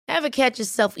Ever catch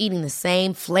yourself eating the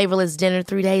same flavorless dinner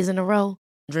 3 days in a row?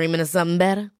 Dreaming of something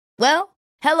better? Well,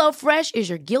 HelloFresh is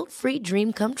your guilt-free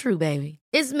dream come true, baby.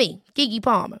 It's me, Keke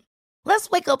Palmer. Let's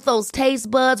wake up those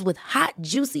taste buds with hot,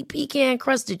 juicy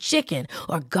pecan-crusted chicken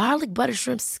or garlic butter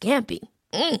shrimp scampi.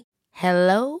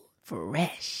 Hello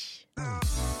Fresh.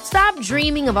 Stop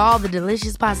dreaming of all the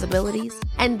delicious possibilities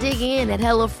and dig in at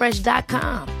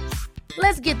HelloFresh.com.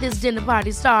 Let's get this dinner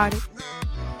party started.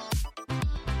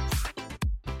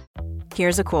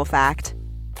 Here's a cool fact.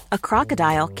 A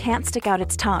crocodile can't stick out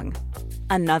its tongue.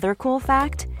 Another cool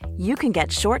fact, you can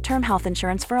get short-term health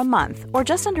insurance for a month or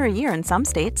just under a year in some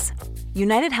states.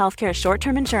 United Healthcare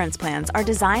short-term insurance plans are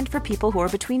designed for people who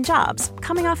are between jobs,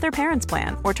 coming off their parents'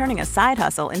 plan, or turning a side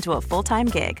hustle into a full-time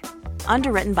gig.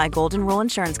 Underwritten by Golden Rule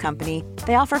Insurance Company,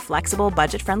 they offer flexible,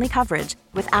 budget-friendly coverage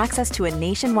with access to a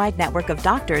nationwide network of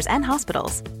doctors and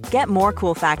hospitals. Get more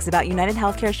cool facts about United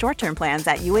Healthcare short-term plans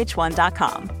at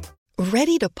uh1.com.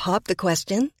 Ready to pop the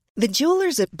question? The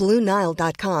jewelers at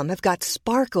BlueNile.com have got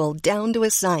sparkle down to a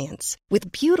science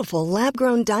with beautiful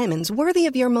lab-grown diamonds worthy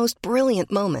of your most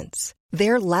brilliant moments.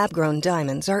 Their lab-grown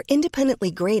diamonds are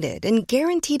independently graded and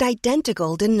guaranteed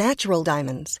identical to natural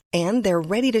diamonds, and they're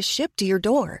ready to ship to your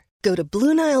door. Go to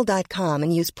BlueNile.com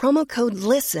and use promo code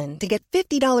LISTEN to get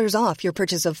 $50 off your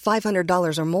purchase of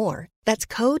 $500 or more. That's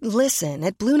code LISTEN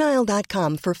at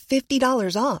BlueNile.com for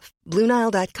 $50 off.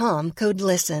 BlueNile.com, code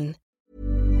LISTEN.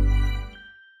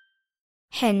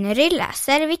 Henry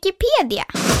läser Wikipedia.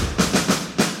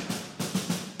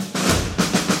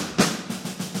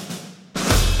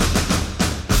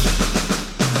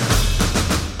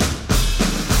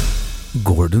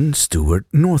 Gordon Stewart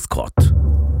Northcott.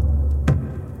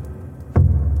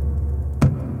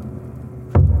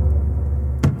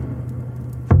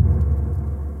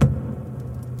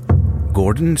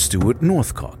 Gordon Stewart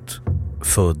Northcott,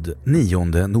 född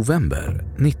 9 november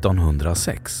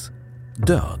 1906,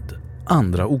 död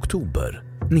 2 oktober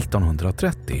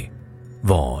 1930,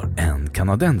 var en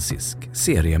kanadensisk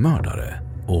seriemördare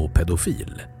och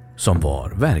pedofil som var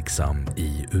verksam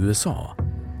i USA.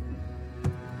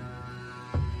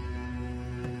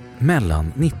 Mellan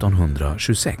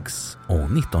 1926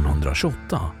 och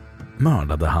 1928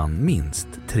 mördade han minst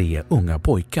 3 unga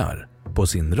pojkar på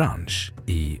sin ranch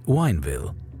i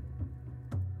Wineville.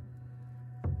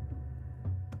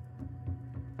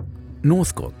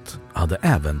 Northcott hade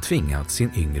även tvingat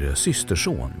sin yngre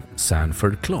systerson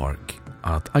Sanford Clark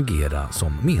att agera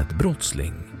som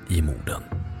medbrottsling i morden.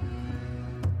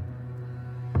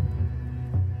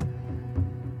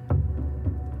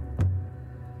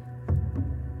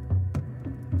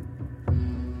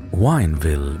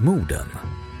 Wineville-morden.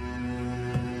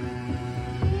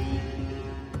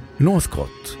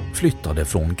 Northcott flyttade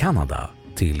från Kanada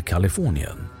till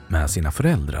Kalifornien med sina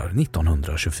föräldrar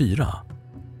 1924.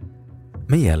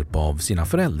 Med hjälp av sina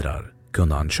föräldrar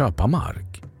kunde han köpa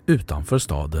mark utanför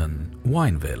staden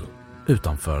Wineville,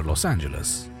 utanför Los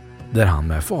Angeles, där han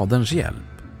med faderns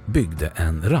hjälp byggde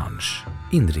en ranch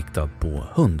inriktad på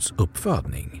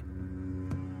hundsuppfödning.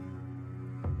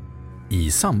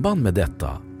 I samband med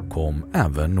detta kom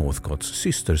även Northcotts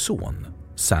systerson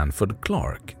Sanford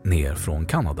Clark ner från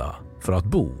Kanada för att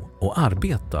bo och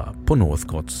arbeta på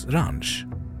Northcotts ranch.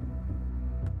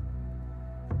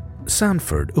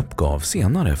 Sanford uppgav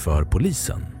senare för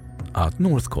polisen att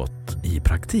Northcott i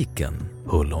praktiken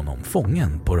höll honom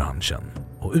fången på ranchen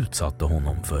och utsatte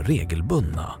honom för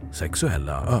regelbundna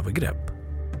sexuella övergrepp.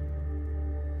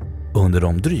 Under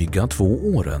de dryga 2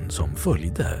 åren som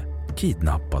följde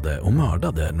kidnappade och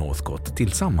mördade Northcott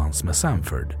tillsammans med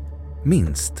Sanford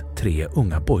minst 3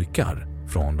 unga pojkar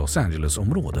från Los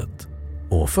Angeles-området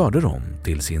och förde dem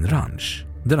till sin ranch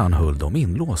där han höll dem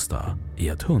inlåsta i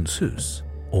ett hönshus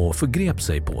och förgrep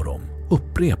sig på dem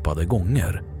upprepade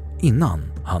gånger innan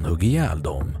han högg ihjäl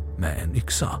dem med en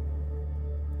yxa.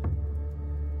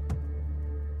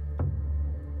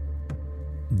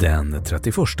 Den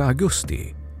 31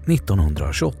 augusti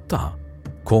 1928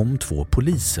 kom 2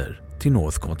 poliser till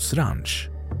Northcotts ranch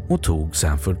och tog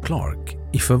Sanford Clark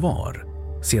i förvar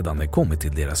sedan det kommit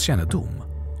till deras kännedom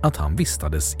att han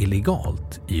vistades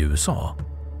illegalt i USA.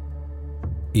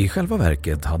 I själva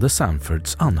verket hade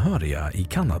Sanfords anhöriga i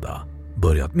Kanada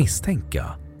börjat misstänka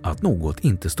att något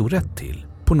inte stod rätt till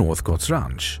på Northcotts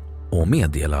ranch och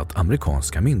meddelat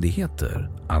amerikanska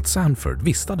myndigheter att Sanford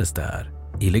vistades där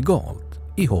illegalt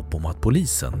i hopp om att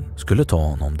polisen skulle ta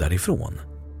honom därifrån.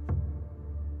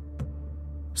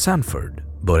 Sanford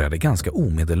började ganska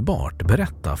omedelbart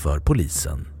berätta för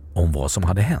polisen om vad som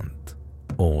hade hänt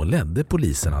och ledde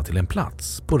poliserna till en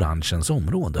plats på ranchens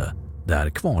område där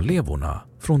kvarlevorna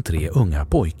från 3 unga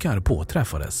pojkar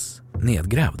påträffades,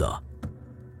 nedgrävda.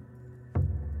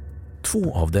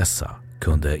 2 av dessa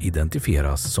kunde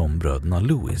identifieras som bröderna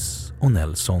Lewis och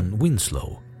Nelson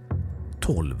Winslow,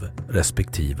 12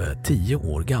 respektive 10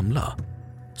 år gamla,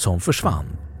 som försvann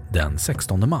den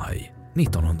 16 maj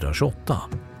 1928.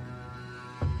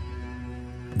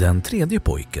 Den tredje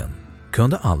pojken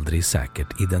kunde aldrig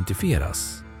säkert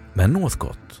identifieras, men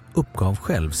Northcott uppgav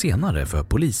själv senare för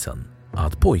polisen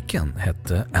att pojken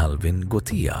hette Alvin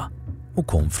Gotea och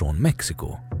kom från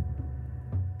Mexiko.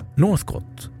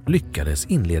 Northcott lyckades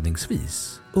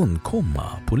inledningsvis undkomma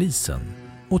polisen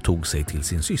och tog sig till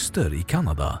sin syster i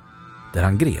Kanada, där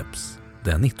han greps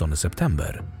den 19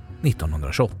 september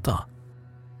 1928.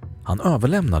 Han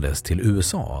överlämnades till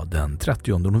USA den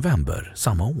 30 november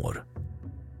samma år.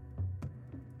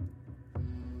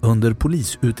 Under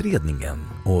polisutredningen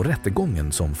och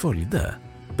rättegången som följde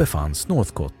befanns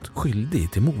Northcott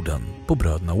skyldig till morden på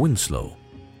bröderna Winslow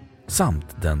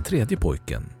samt den tredje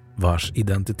pojken vars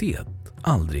identitet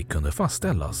aldrig kunde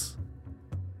fastställas.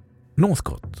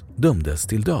 Northcott dömdes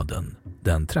till döden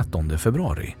den 13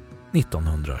 februari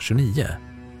 1929.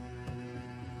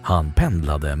 Han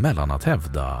pendlade mellan att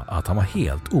hävda att han var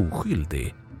helt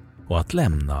oskyldig och att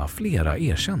lämna flera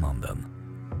erkännanden,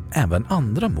 även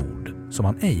andra mord som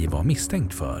han ej var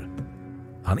misstänkt för.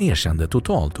 Han erkände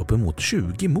totalt uppemot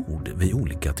 20 mord vid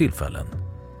olika tillfällen,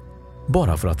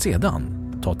 bara för att sedan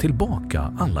ta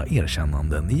tillbaka alla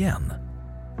erkännanden igen.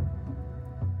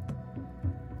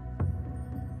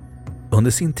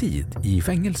 Under sin tid i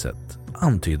fängelset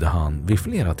antydde han vid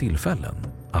flera tillfällen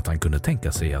att han kunde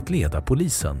tänka sig att leda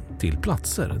polisen till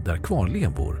platser där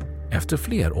kvarlevor efter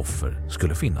fler offer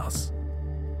skulle finnas,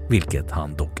 vilket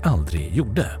han dock aldrig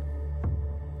gjorde.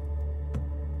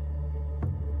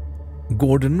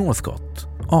 Gordon Northcott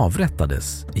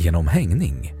avrättades genom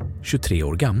hängning 23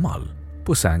 år gammal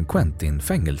på San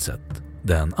Quentin-fängelset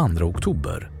den 2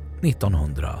 oktober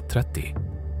 1930.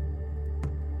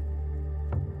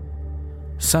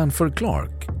 Sanford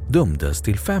Clark dömdes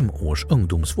till 5 års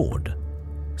ungdomsvård.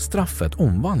 Straffet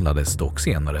omvandlades dock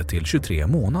senare till 23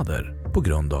 månader på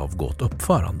grund av gott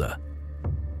uppförande.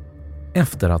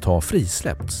 Efter att ha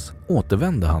frisläppts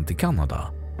återvände han till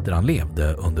Kanada där han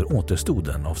levde under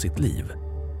återstoden av sitt liv.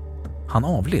 Han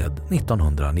avled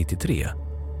 1993,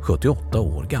 78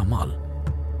 år gammal.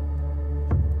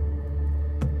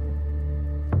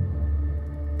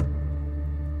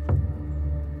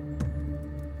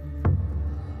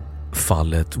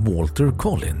 Fallet Walter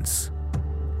Collins.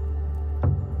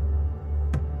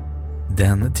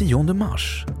 Den 10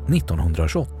 mars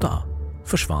 1928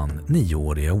 försvann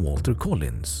 9-åriga Walter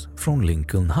Collins från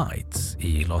Lincoln Heights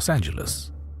i Los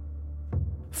Angeles.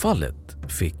 Fallet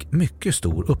fick mycket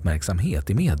stor uppmärksamhet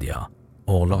i media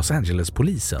och Los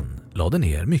Angeles-polisen lade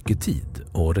ner mycket tid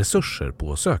och resurser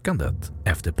på sökandet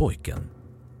efter pojken,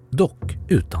 dock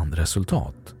utan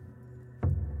resultat.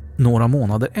 Några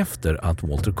månader efter att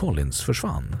Walter Collins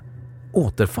försvann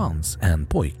återfanns en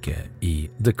pojke i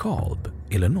DeKalb,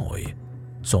 Illinois,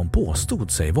 som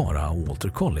påstod sig vara Walter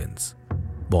Collins,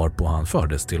 varpå han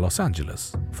fördes till Los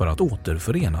Angeles för att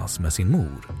återförenas med sin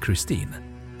mor, Christine.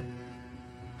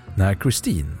 När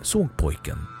Christine såg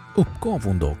pojken uppgav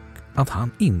hon dock att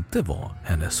han inte var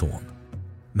hennes son,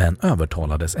 men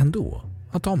övertalades ändå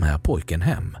att ta med pojken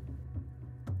hem.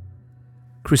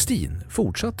 Christine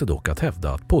fortsatte dock att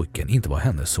hävda att pojken inte var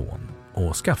hennes son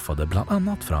och skaffade bland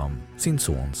annat fram sin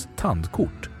sons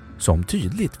tandkort som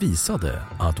tydligt visade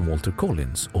att Walter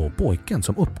Collins och pojken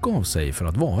som uppgav sig för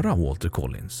att vara Walter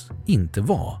Collins inte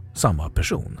var samma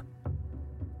person.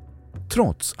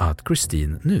 Trots att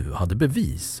Christine nu hade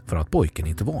bevis för att pojken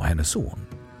inte var hennes son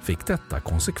fick detta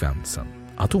konsekvensen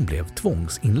att hon blev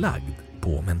tvångsinlagd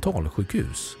på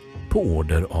mentalsjukhus på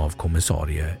order av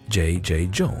kommissarie J.J.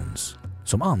 Jones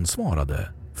som ansvarade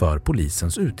för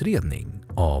polisens utredning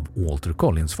av Walter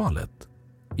Collins-fallet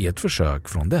i ett försök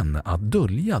från denne att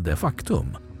dölja det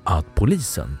faktum att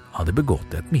polisen hade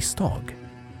begått ett misstag.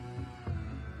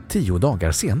 10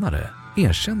 dagar senare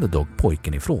erkände dock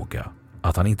pojken i fråga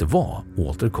att han inte var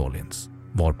Walter Collins,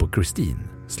 varpå Christine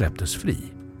släpptes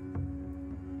fri.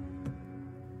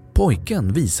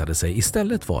 Pojken visade sig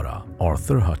istället vara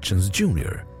Arthur Hutchins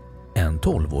Jr., en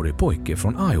 12-årig pojke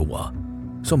från Iowa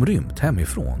som rymt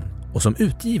hemifrån och som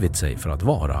utgivit sig för att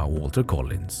vara Walter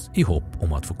Collins i hopp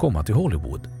om att få komma till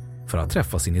Hollywood för att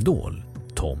träffa sin idol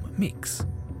Tom Mix.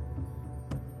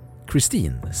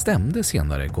 Christine stämde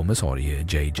senare kommissarie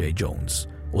J.J. Jones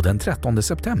och den 13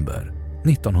 september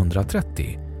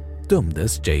 1930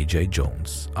 dömdes J.J.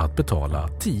 Jones att betala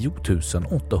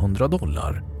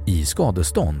 $10,800 i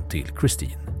skadestånd till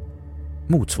Christine,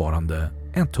 motsvarande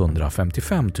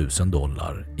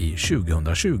 $155,000 i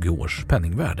 2020 års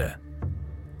penningvärde.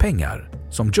 Pengar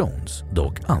som Jones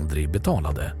dock aldrig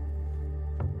betalade.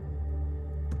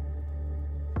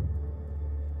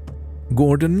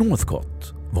 Gordon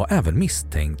Northcott var även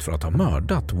misstänkt för att ha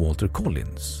mördat Walter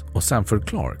Collins, och Sanford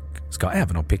Clark ska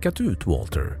även ha pekat ut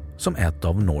Walter som ett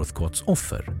av Northcotts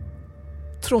offer.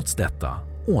 Trots detta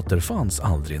återfanns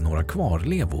aldrig några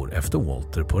kvarlevor efter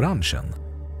Walter på ranchen,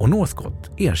 och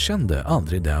Northcott erkände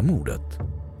aldrig det mordet.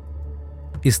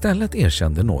 Istället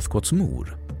erkände Northcotts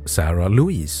mor, Sarah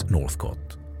Louise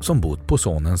Northcott, som bott på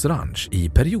sonens ranch i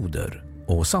perioder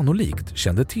och sannolikt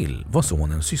kände till vad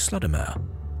sonen sysslade med,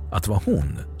 att det var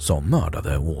hon som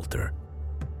mördade Walter.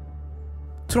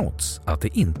 Trots att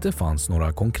det inte fanns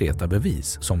några konkreta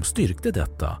bevis som styrkte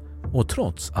detta, och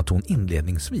trots att hon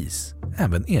inledningsvis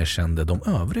även erkände de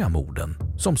övriga morden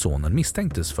som sonen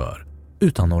misstänktes för,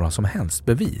 utan några som helst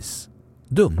bevis,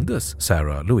 dömdes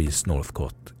Sarah Louise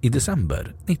Northcott i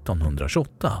december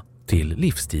 1928 till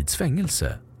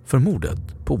livstidsfängelse för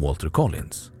mordet på Walter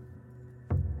Collins.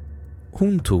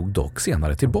 Hon tog dock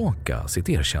senare tillbaka sitt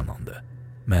erkännande,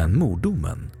 men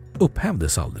morddomen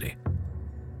upphävdes aldrig.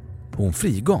 Hon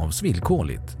frigavs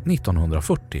villkorligt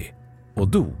 1940 och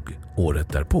dog året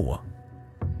därpå.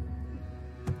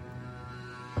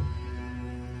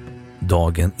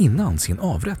 Dagen innan sin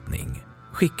avrättning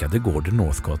skickade Gordon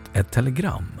Northcott ett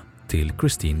telegram till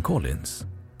Christine Collins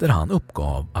där han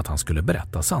uppgav att han skulle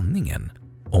berätta sanningen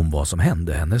om vad som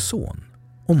hände hennes son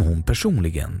om hon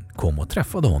personligen kom och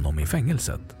träffade honom i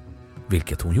fängelset,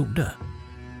 vilket hon gjorde.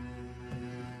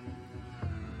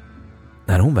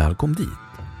 När hon väl kom dit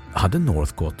hade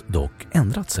Northcott dock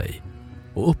ändrat sig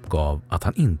och uppgav att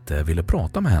han inte ville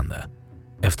prata med henne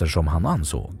eftersom han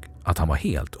ansåg att han var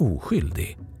helt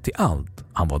oskyldig till allt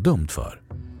han var dömd för.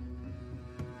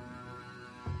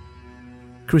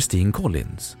 Christine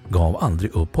Collins gav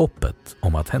aldrig upp hoppet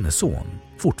om att hennes son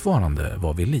fortfarande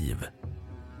var vid liv.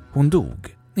 Hon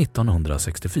dog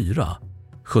 1964,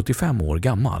 75 år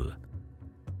gammal.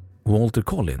 Walter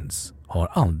Collins har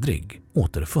aldrig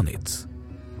återfunnits.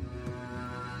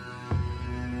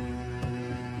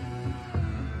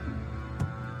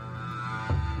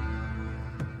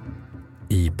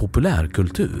 I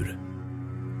populärkultur.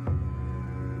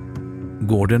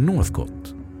 Gordon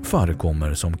Northcott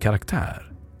förekommer som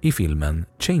karaktär i filmen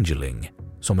Changeling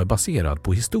som är baserad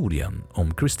på historien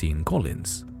om Christine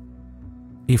Collins.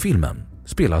 I filmen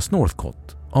spelas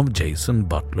Northcott av Jason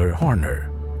Butler Harner.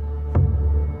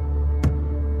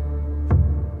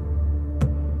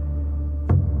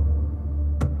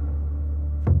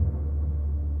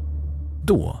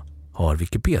 Då har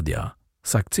Wikipedia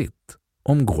sagt sitt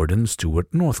om Gordon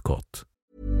Stewart Northcott.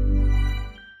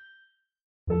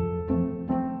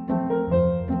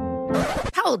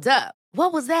 Hold up.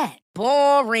 What was that?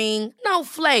 Boring. No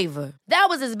flavor. That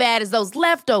was as bad as those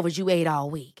leftovers you ate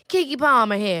all week. Keke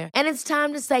Palmer here, and it's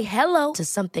time to say hello to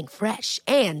something fresh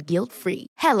and guilt-free.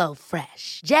 Hello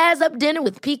Fresh. Jazz up dinner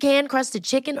with pecan-crusted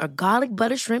chicken or garlic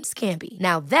butter shrimp scampi.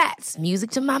 Now that's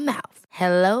music to my mouth.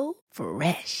 Hello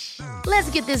Fresh.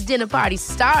 Let's get this dinner party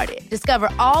started. Discover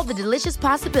all the delicious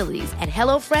possibilities at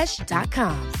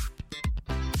hellofresh.com.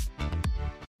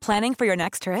 Planning for your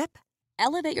next trip?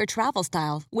 Elevate your travel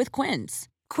style with Quince.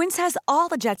 Quince has all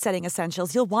the jet-setting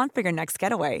essentials you'll want for your next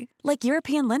getaway, like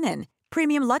European linen,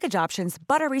 premium luggage options,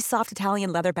 buttery soft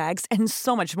Italian leather bags, and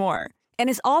so much more. And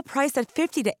is all priced at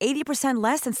 50 to 80%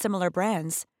 less than similar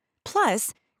brands.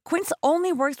 Plus, Quince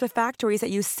only works with factories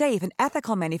that use safe and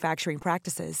ethical manufacturing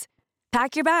practices.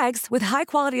 Pack your bags with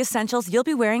high-quality essentials you'll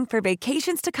be wearing for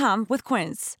vacations to come with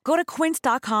Quince. Go to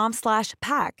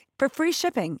quince.com/pack for free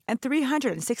shipping and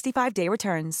 365-day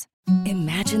returns.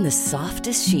 Imagine the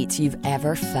softest sheets you've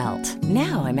ever felt.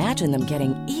 Now imagine them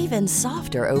getting even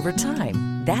softer over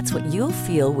time. That's what you'll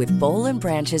feel with Boll &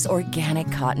 Branch's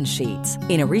organic cotton sheets.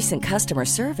 In a recent customer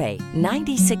survey,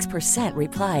 96%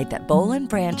 replied that Boll &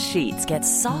 Branch sheets get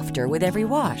softer with every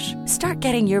wash. Start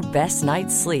getting your best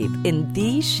night's sleep in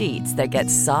these sheets that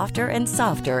get softer and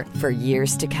softer for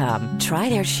years to come. Try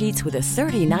their sheets with a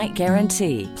 30-night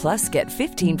guarantee. Plus, get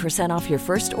 15% off your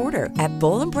first order at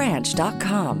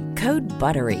bollandbranch.com. Code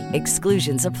BUTTERY.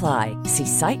 Exclusions apply. See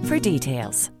site for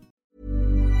details.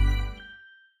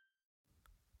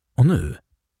 Och nu,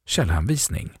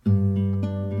 källhänvisning.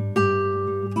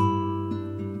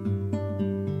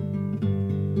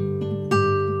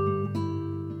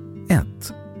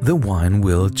 1. The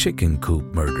Wineville Chicken Coop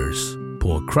Murders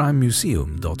på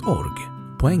crimemuseum.org.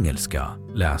 På engelska,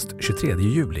 läst 23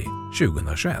 juli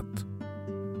 2021.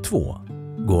 2.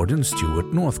 Gordon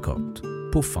Stewart Northcott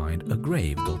på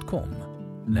findagrave.com.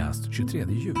 Läst 23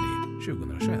 juli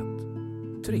 2021.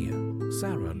 3.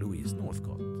 Sarah Louise Northcott